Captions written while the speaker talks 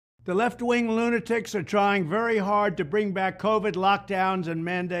The left-wing lunatics are trying very hard to bring back COVID lockdowns and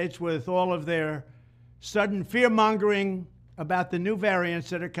mandates with all of their sudden fear-mongering about the new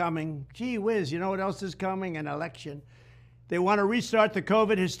variants that are coming. Gee whiz, you know what else is coming? An election. They want to restart the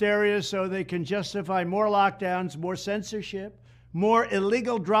COVID hysteria so they can justify more lockdowns, more censorship, more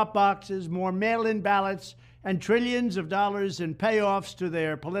illegal drop boxes, more mail-in ballots, and trillions of dollars in payoffs to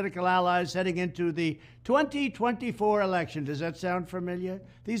their political allies heading into the 2024 election. Does that sound familiar?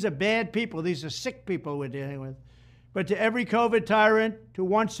 These are bad people. These are sick people we're dealing with. But to every COVID tyrant who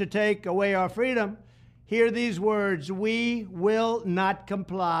wants to take away our freedom, hear these words: we will not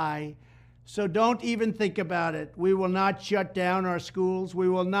comply. So don't even think about it. We will not shut down our schools. We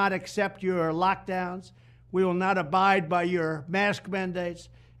will not accept your lockdowns. We will not abide by your mask mandates.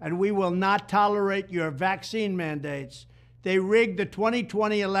 And we will not tolerate your vaccine mandates. They rigged the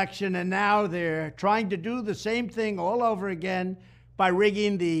 2020 election, and now they're trying to do the same thing all over again by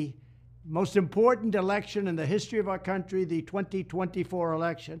rigging the most important election in the history of our country, the 2024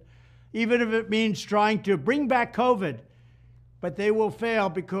 election, even if it means trying to bring back COVID. But they will fail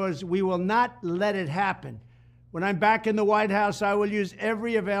because we will not let it happen. When I'm back in the White House, I will use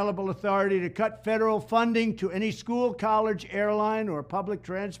every available authority to cut federal funding to any school, college, airline, or public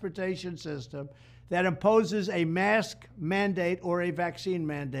transportation system that imposes a mask mandate or a vaccine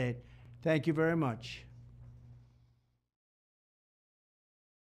mandate. Thank you very much.